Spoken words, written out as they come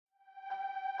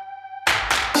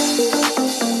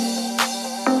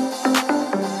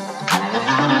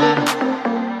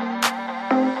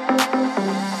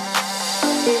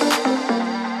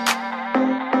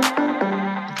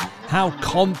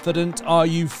confident are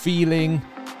you feeling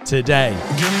today?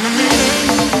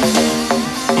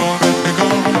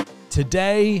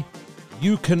 Today,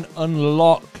 you can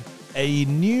unlock a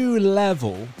new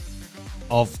level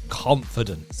of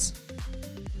confidence.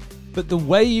 But the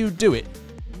way you do it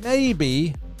may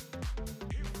be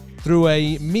through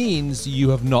a means you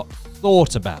have not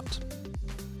thought about.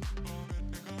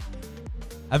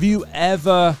 Have you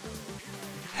ever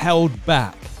held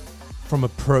back from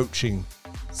approaching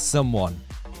someone?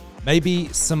 Maybe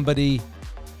somebody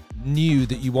new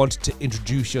that you wanted to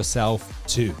introduce yourself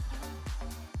to.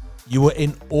 You were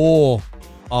in awe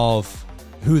of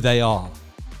who they are,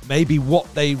 maybe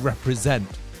what they represent,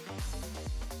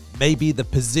 maybe the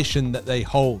position that they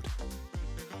hold.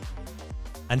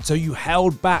 And so you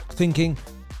held back thinking,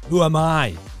 who am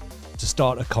I to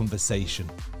start a conversation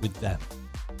with them?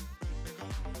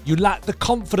 You lacked the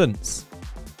confidence.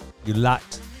 You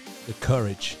lacked the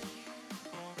courage.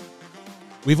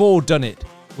 We've all done it.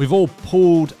 We've all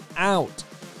pulled out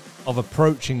of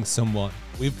approaching someone.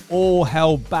 We've all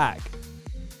held back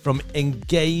from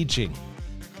engaging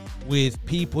with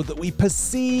people that we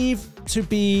perceive to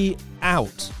be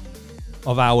out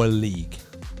of our league.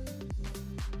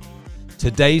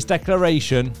 Today's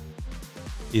declaration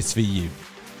is for you.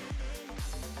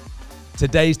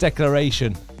 Today's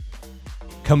declaration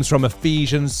comes from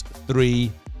Ephesians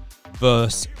 3,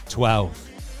 verse 12.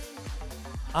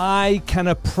 I can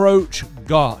approach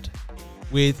God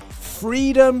with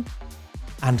freedom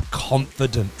and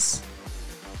confidence.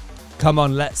 Come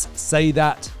on, let's say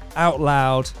that out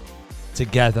loud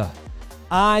together.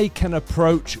 I can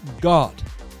approach God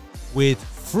with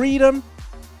freedom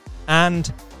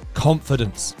and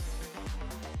confidence.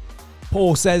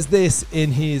 Paul says this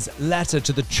in his letter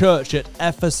to the church at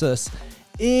Ephesus.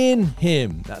 In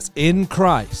him, that's in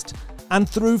Christ, and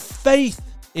through faith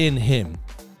in him,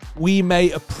 we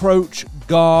may approach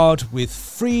God with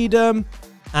freedom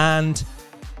and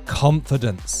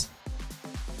confidence.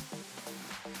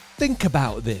 Think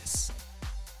about this.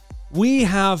 We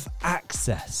have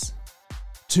access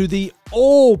to the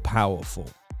all-powerful,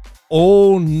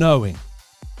 all-knowing,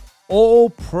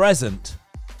 all-present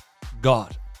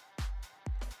God.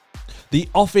 The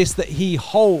office that he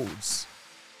holds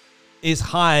is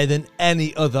higher than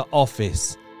any other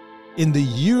office in the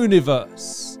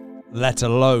universe, let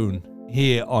alone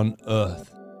here on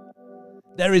earth.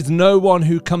 There is no one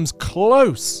who comes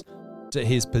close to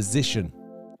his position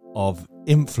of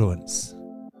influence.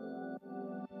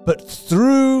 But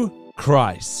through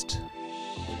Christ,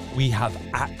 we have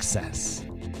access.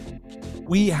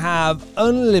 We have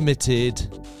unlimited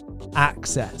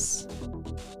access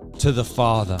to the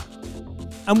Father.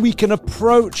 And we can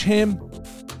approach him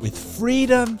with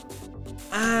freedom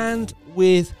and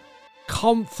with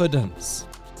confidence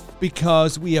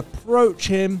because we approach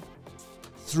him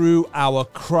through our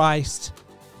Christ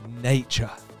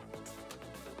nature.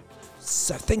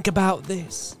 So think about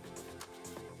this.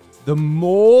 The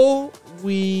more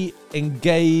we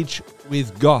engage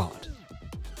with God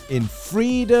in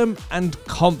freedom and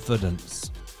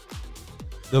confidence,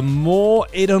 the more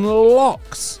it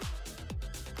unlocks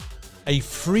a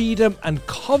freedom and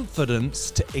confidence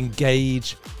to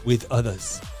engage with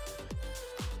others.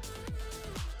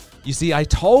 You see, I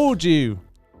told you,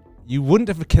 you wouldn't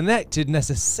have connected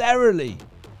necessarily.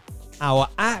 Our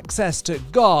access to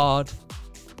God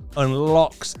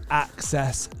unlocks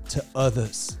access to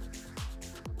others.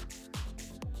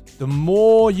 The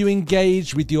more you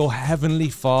engage with your Heavenly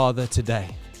Father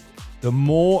today, the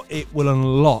more it will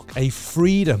unlock a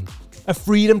freedom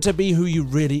to be who you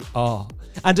really are,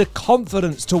 and a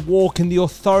confidence to walk in the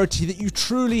authority that you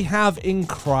truly have in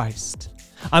Christ.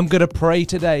 I'm going to pray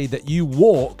today that you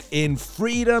walk in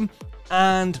freedom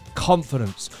and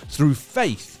confidence through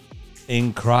faith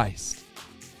in Christ.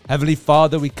 Heavenly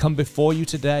Father, we come before you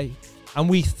today and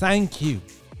we thank you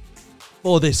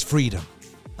for this freedom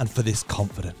and for this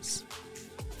confidence.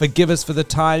 Forgive us for the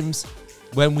times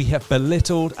when we have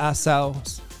belittled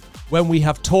ourselves, when we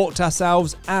have talked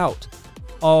ourselves out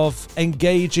of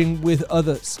engaging with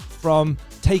others, from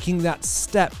taking that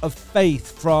step of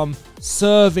faith, from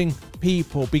serving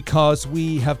people because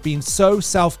we have been so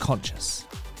self-conscious.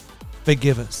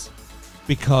 Forgive us,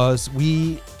 because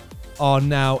we are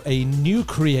now a new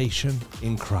creation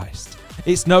in Christ.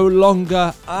 It's no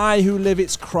longer I who live,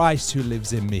 it's Christ who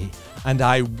lives in me. And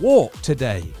I walk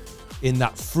today in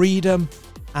that freedom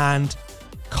and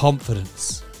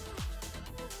confidence.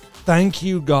 Thank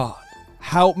you, God.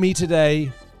 Help me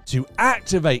today to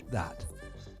activate that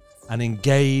and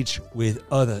engage with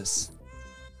others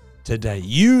today.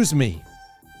 Use me.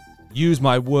 Use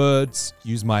my words,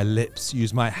 use my lips,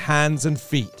 use my hands and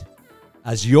feet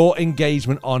as your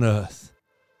engagement on earth.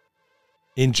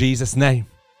 In Jesus' name,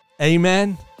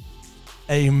 amen.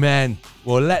 Amen.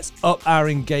 Well, let's up our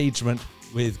engagement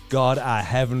with God, our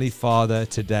Heavenly Father,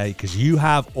 today, because you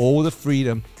have all the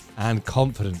freedom and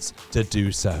confidence to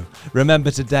do so.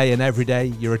 Remember, today and every day,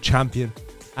 you're a champion,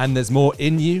 and there's more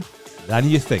in you than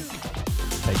you think.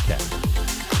 Take care.